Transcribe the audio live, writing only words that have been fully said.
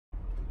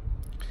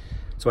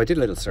So I did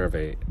a little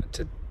survey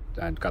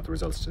and got the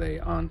results today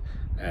on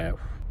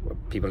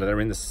people that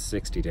are in the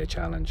 60-day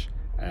challenge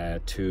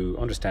to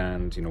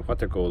understand, what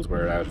their goals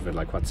were out of it,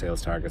 like what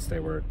sales targets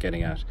they were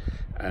getting at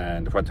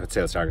and what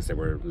sales targets they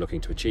were looking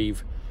to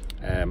achieve.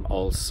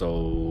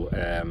 Also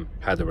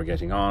how they were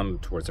getting on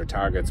towards their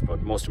targets,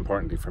 but most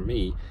importantly for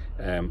me,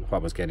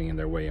 what was getting in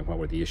their way and what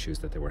were the issues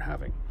that they were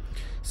having.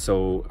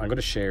 So I'm going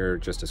to share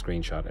just a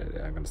screenshot.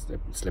 I'm going to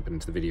slip it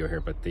into the video here,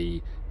 but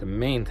the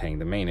main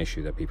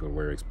issue that people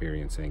were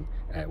experiencing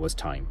was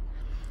time.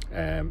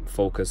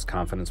 Focus,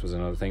 confidence was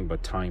another thing,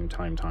 but time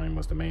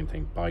was the main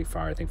thing by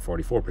far. I think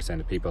 44%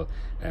 of people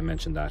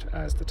mentioned that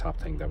as the top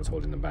thing that was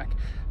holding them back.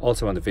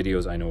 Also on the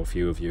videos, I know a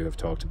few of you have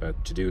talked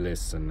about to-do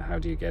lists and how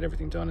do you get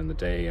everything done in the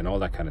day and all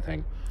that kind of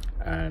thing.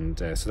 And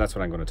so that's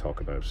what I'm going to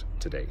talk about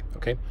today.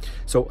 Okay,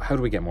 so how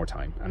do we get more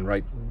time? And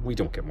right, we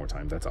don't get more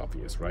time, that's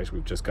obvious, right?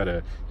 We've just got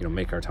to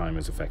make our time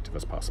as effective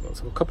as possible.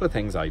 So a couple of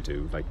things I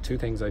do, like two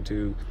things I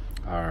do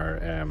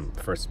are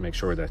first, make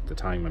sure that the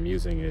time I'm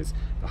using is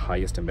the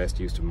highest and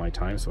best use of my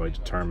time. So I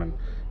determine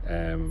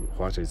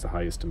what is the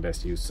highest and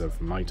best use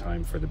of my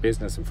time for the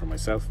business and for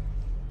myself,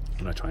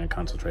 and I try and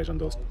concentrate on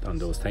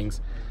those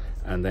things.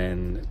 And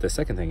then the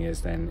second thing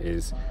is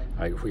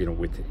I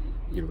with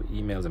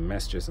emails and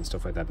messages and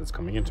stuff like that that's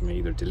coming into me,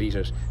 either delete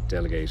it,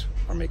 delegate,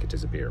 or make it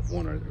disappear.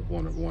 One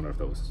of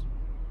those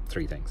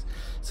three things.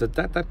 So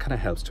that kind of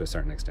helps to a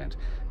certain extent.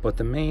 But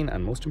the main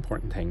and most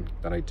important thing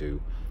that I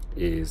do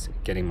is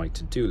getting my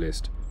to-do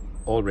list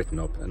all written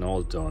up and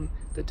all done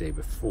the day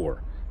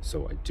before.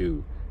 So I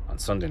do on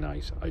Sunday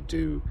night, I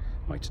do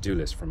my to-do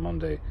list for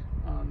Monday.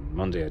 On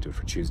Monday I do it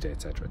for Tuesday,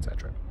 etc.,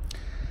 etc.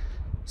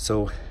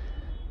 So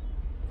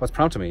what's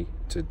prompted me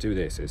to do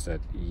this is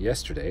that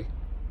yesterday,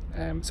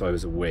 so I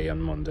was away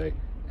on Monday,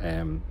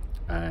 and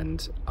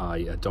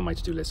I had done my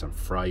to-do list on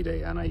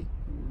Friday, and I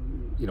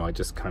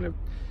just kind of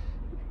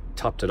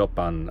topped it up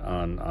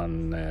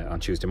on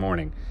Tuesday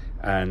morning,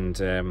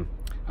 and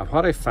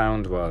what I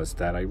found was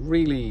that I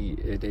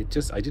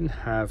didn't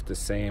have the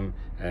same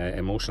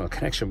emotional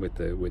connection with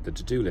the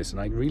to-do list,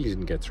 and I really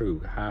didn't get through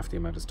half the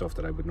amount of stuff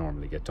that I would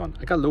normally get done.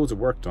 I got loads of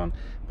work done,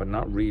 but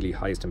not really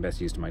highest and best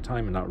use of my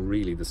time, and not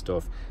really the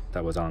stuff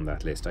that was on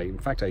that list. In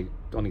fact, I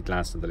only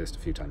glanced at the list a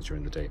few times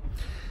during the day.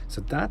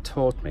 So that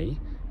taught me,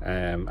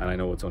 and I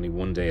know it's only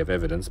one day of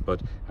evidence,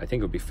 but I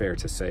think it would be fair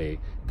to say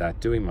that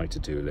doing my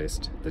to-do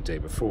list the day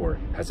before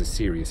has a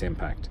serious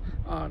impact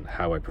on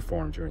how I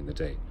perform during the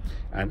day.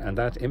 And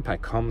that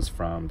impact comes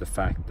from the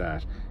fact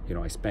that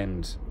I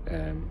spend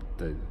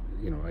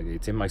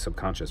it's in my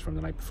subconscious from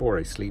the night before.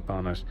 I sleep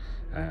on it.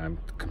 I'm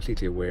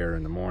completely aware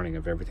in the morning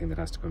of everything that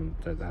has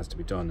to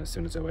be done as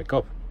soon as I wake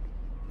up.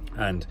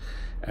 And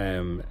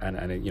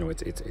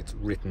it's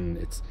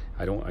written.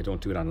 I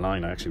don't do it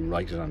online. I actually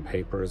write it on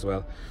paper as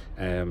well.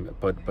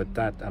 But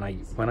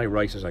when I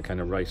write it, I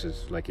kind of write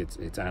it like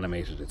it's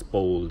animated, it's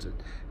bold,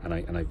 and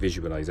I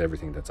visualize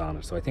everything that's on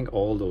it. So I think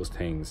all those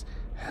things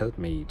help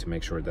me to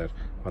make sure that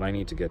what I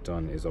need to get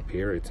done is up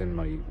here. It's in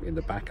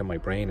the back of my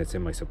brain. It's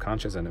in my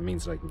subconscious, and it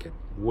means that I can get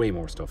way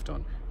more stuff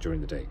done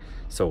during the day.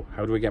 So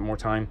how do we get more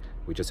time?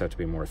 We just have to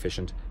be more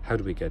efficient. How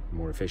do we get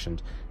more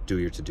efficient? Do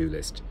your to-do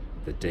list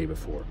the day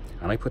before,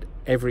 and I put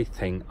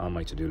everything on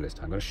my to-do list.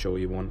 I'm going to show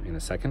you one in a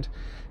second.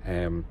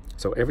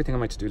 So everything on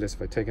my to-do list,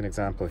 if I take an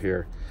example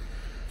here,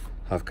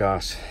 I've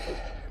got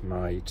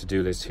my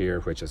to-do list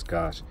here, which has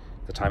got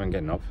the time I'm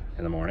getting up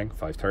in the morning,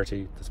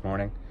 5:30 this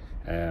morning.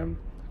 I've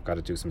got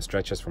to do some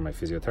stretches for my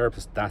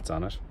physiotherapist, that's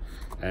on it.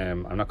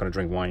 I'm not going to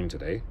drink wine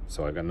today,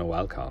 so I've got no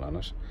alcohol on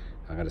it.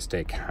 I've got to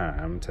stay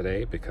calm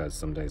today because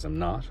some days I'm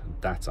not,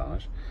 that's on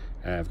it.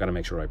 I've got to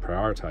make sure I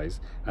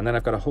prioritize, and then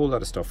I've got a whole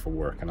lot of stuff for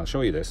work, and I'll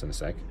show you this in a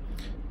sec.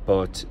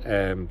 But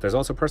there's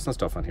also personal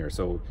stuff on here.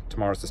 So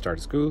tomorrow's the start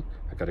of school.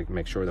 I've got to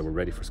make sure that we're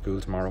ready for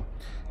school tomorrow.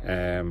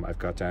 I've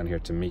got down here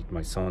to meet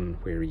my son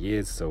where he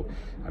is. So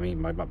I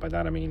mean, by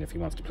that I mean if he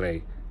wants to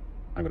play,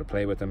 I'm going to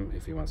play with him.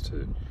 If he wants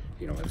to,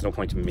 there's no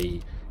point in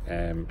me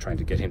trying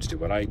to get him to do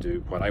what I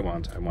do, what I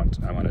want. I want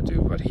to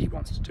do what he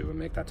wants to do and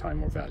make that time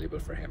more valuable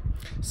for him.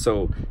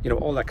 So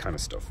all that kind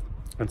of stuff.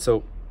 And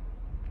so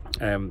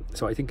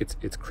I think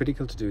it's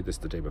critical to do this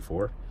the day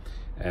before.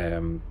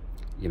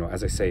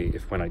 As I say,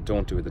 when I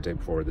don't do it the day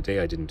before, the day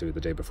I didn't do it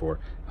the day before,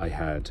 I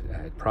had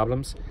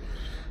problems,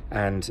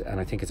 and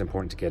I think it's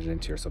important to get it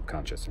into your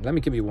subconscious. Let me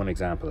give you one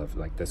example of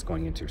like this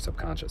going into your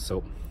subconscious.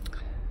 So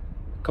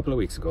a couple of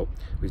weeks ago,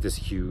 we have this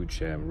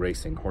huge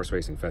horse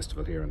racing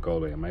festival here in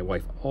Galway, and my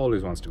wife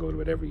always wants to go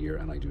to it every year,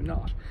 and I do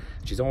not.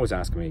 She's always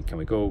asking me, can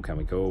we go?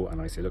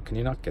 And I say, look, can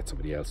you not get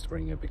somebody else to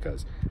bring it,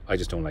 because I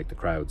just don't like the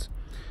crowds.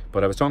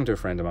 But I was talking to a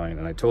friend of mine,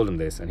 and I told him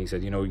this, and he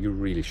said, you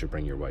really should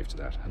bring your wife to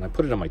that. And I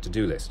put it on my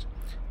to-do list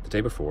the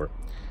day before.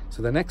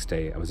 So the next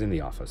day I was in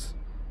the office,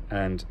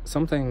 and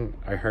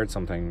I heard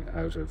something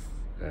out of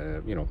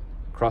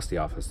across the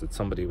office that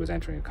somebody was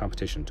entering a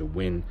competition to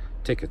win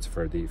tickets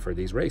for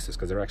these races,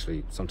 because they're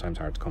actually sometimes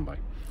hard to come by.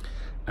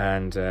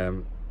 And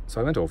so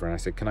I went over and I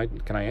said, can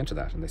I enter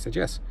that? And they said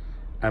yes.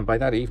 And by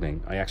that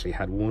evening, I actually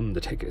had won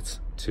the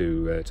tickets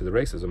to the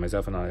races. And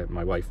myself and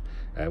my wife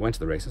went to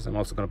the races. I'm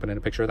also going to put in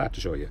a picture of that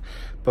to show you.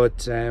 But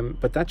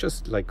that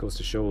just like goes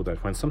to show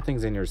that when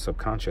something's in your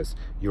subconscious,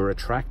 you're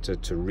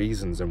attracted to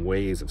reasons and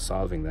ways of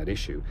solving that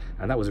issue.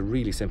 And that was a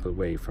really simple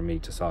way for me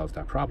to solve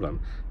that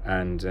problem.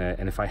 And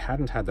if I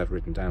hadn't had that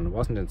written down, it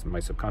wasn't in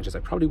my subconscious, I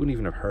probably wouldn't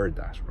even have heard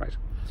that, right?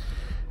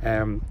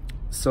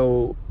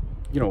 So,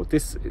 you know,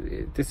 this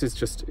is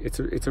just,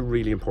 it's a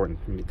really important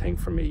thing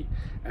for me,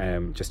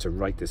 just to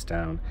write this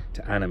down,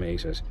 to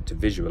animate it, to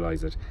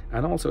visualize it,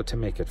 and also to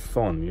make it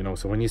fun, you know.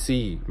 So when you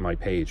see my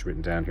page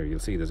written down here, you'll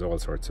see there's all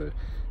sorts of,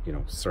 you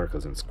know,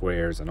 circles and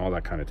squares and all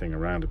that kind of thing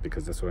around it,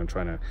 because that's what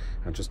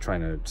I'm just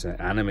trying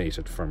to animate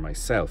it for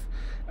myself.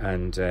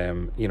 And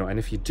you know, and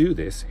if you do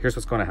this, here's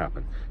what's going to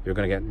happen. You're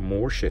going to get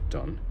more shit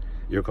done.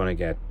 You're going to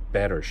get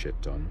better shit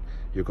done.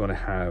 You're going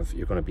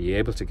to be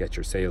able to get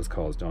your sales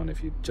calls done.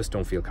 If you just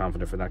don't feel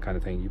confident for that kind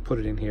of thing, you put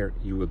it in here,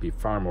 you will be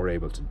far more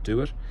able to do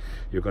it.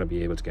 You're going to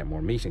be able to get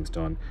more meetings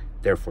done.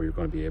 Therefore, you're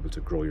going to be able to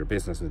grow your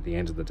business. And at the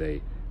end of the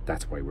day,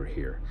 that's why we're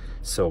here.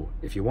 So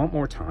if you want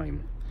more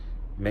time,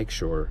 make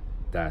sure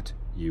that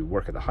you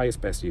work at the highest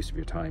best use of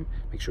your time.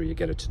 Make sure you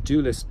get a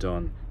to-do list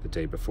done the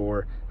day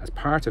before as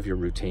part of your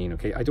routine.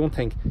 Okay, I don't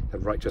think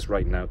that just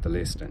writing out the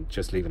list and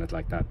just leaving it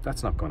like that,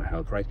 that's not going to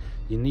help, right?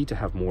 You need to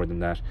have more than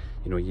that.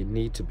 You know, you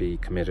need to be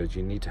committed.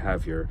 You need to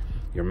have your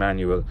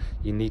manual.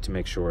 You need to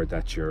make sure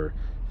that you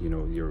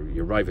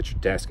arrive at your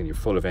desk and you're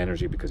full of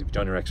energy because you've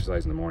done your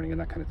exercise in the morning and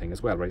that kind of thing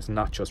as well, right? It's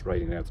not just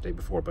writing it out the day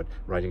before, but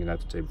writing it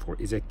out the day before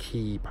is a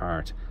key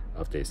part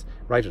of this.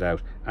 Write it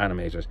out,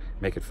 animate it,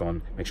 make it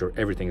fun, make sure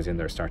everything is in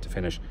there start to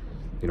finish.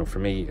 You know, for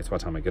me, it's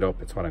what time I get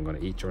up, it's what I'm going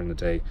to eat during the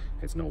day,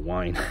 it's no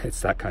wine,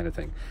 it's that kind of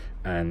thing.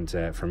 And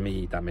for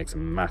me, that makes a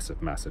massive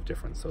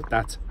difference. So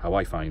that's how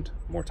I find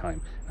more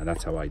time, and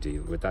that's how I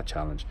deal with that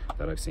challenge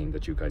that I've seen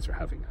that you guys are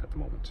having at the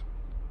moment.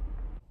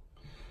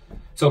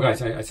 So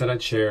guys, I said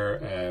I'd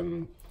share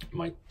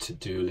my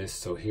to-do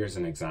list. So here's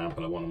an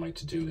example of one of my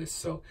to-do lists.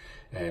 So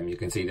you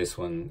can see this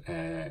one,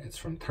 it's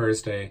from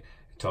Thursday.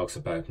 It talks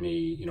about me,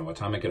 you know, what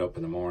time I get up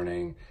in the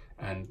morning,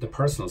 and the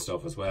personal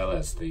stuff as well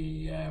as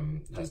the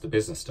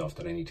business stuff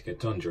that I need to get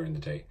done during the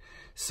day.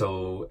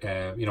 So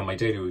you know, my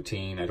daily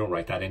routine, I don't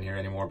write that in here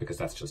anymore because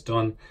that's just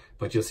done,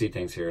 but you'll see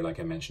things here like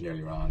I mentioned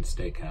earlier on: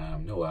 stay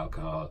calm, no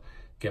alcohol,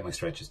 get my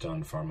stretches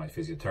done for my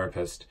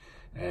physiotherapist,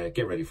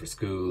 get ready for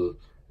school,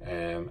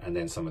 and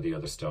then some of the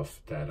other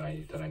stuff that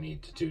I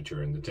need to do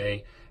during the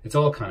day. It's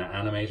all kind of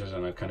animated,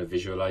 and I've kind of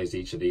visualized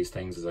each of these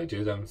things as I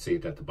do them. See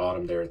at the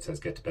bottom there it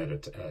says get to bed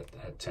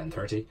at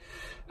 10:30,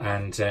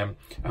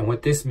 and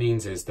what this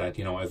means is that,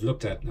 you know, I've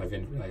looked at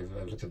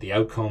the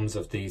outcomes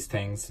of these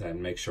things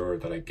and make sure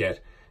that I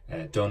get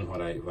done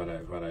what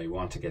I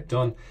want to get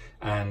done.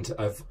 And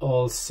I've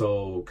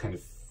also kind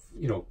of,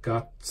 you know,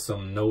 got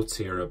some notes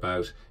here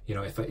about, you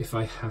know, if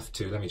I have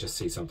to, let me just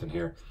see something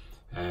here.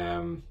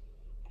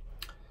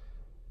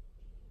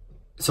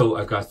 So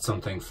I've got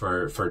something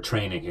for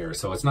training here.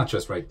 So it's not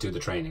just, right, do the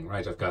training,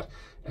 right? I've got,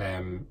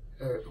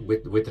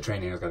 with the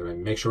training, I've got to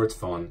make sure it's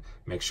fun,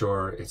 make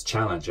sure it's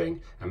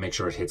challenging, and make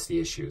sure it hits the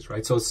issues,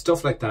 right? So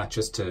stuff like that,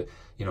 just to,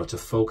 you know, to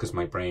focus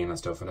my brain on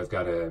stuff. And I've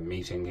got a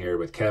meeting here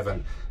with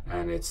Kevin,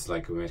 and it's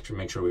like,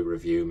 make sure we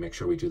review, make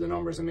sure we do the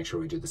numbers, and make sure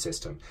we do the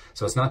system.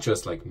 So it's not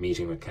just like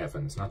meeting with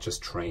Kevin, it's not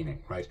just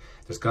training, right?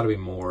 There's got to be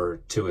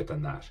more to it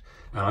than that.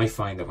 And I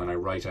find that when I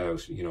write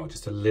out, you know,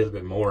 just a little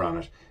bit more on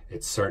it,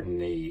 it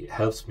certainly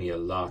helps me a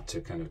lot to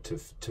kind of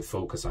to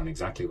focus on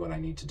exactly what I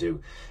need to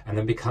do. And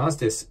then because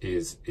this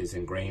is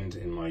ingrained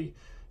in my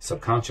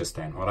subconscious,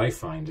 then what I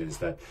find is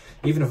that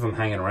even if I'm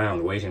hanging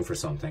around waiting for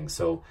something,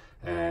 so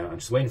I'm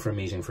just waiting for a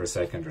meeting for a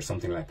second or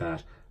something like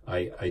that,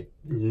 I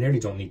nearly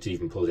don't need to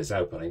even pull this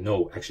out, but I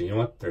know, actually, you know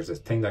what, there's a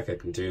thing that I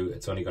can do.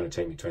 It's only going to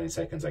take me 20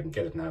 seconds. I can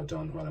get it now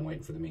done while I'm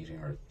waiting for the meeting,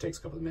 or it takes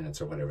a couple of minutes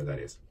or whatever that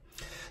is.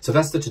 So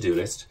that's the to-do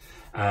list.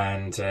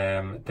 And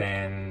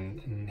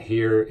then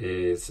here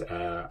is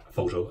a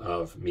photo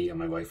of me and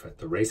my wife at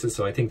the races.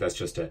 So I think that's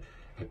just a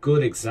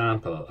good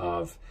example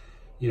of,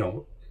 you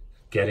know,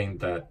 getting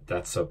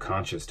that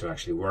subconscious to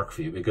actually work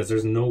for you, because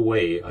there's no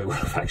way I would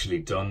have actually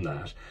done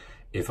that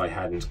if I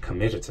hadn't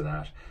committed to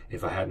that,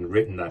 if I hadn't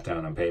written that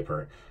down on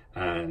paper,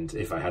 and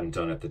if I hadn't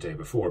done it the day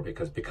before.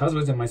 Because it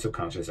was in my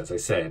subconscious, as I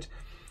said,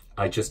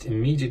 I just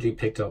immediately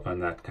picked up on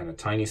that kind of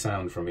tiny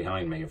sound from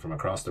behind me, from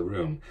across the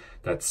room,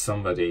 that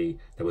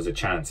there was a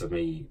chance of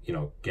me, you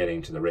know,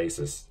 getting to the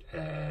races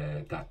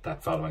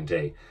that following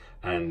day.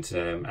 And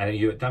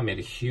that made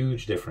a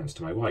huge difference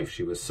to my wife.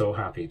 She was so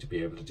happy to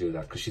be able to do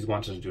that, because she's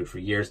wanted to do it for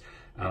years,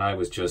 and I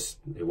was just,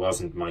 it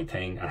wasn't my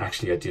thing. And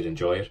actually I did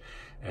enjoy it,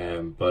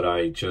 but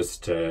I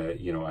just,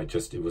 you know,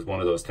 it was one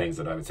of those things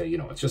that I would say, you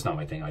know, it's just not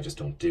my thing, I just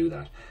don't do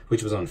that,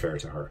 which was unfair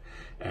to her.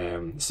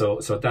 So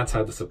that's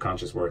how the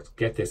subconscious works.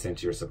 Get this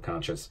into your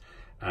subconscious,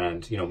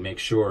 and, you know, make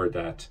sure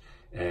that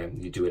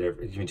you do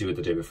it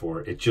the day before.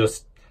 It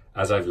just,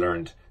 as I've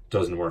learned,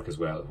 doesn't work as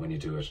well when you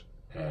do it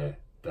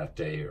that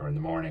day or in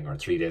the morning or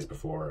 3 days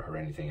before or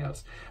anything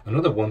else.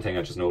 Another one thing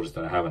I just noticed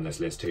that I have on this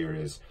list here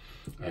is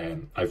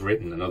I've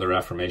written another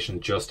affirmation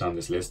just on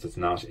this list. It's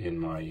not in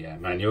my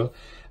manual,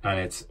 and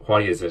it's,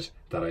 why is it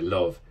that I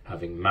love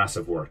having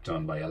massive work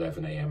done by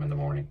 11 a.m. in the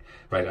morning,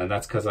 right? And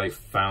that's because I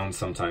found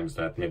sometimes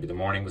that maybe the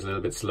morning was a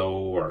little bit slow,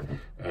 or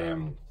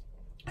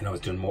and I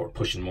was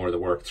pushing more of the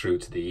work through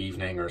to the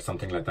evening or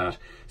something like that.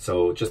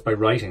 So just by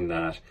writing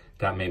that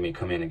made me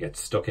come in and get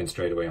stuck in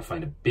straight away and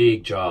find a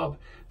big job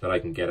that I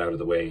can get out of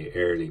the way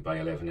early by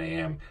 11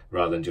 a.m.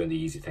 rather than doing the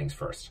easy things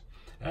first.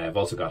 I've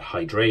also got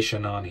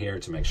hydration on here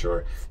to make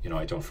sure,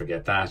 I don't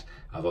forget that.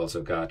 I've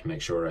also got to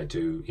make sure I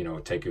do,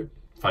 take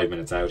 5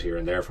 minutes out here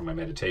and there for my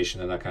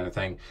meditation and that kind of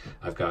thing.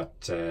 I've got,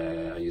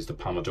 I used a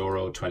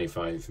Pomodoro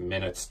 25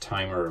 minutes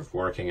timer of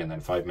working and then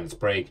 5 minutes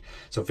break.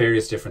 So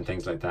various different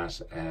things like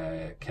that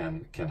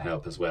can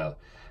help as well.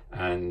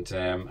 And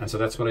so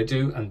that's what I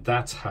do, and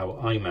that's how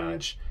I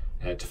manage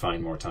to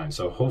find more time.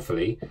 So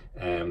hopefully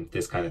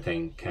this kind of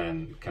thing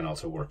can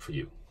also work for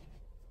you.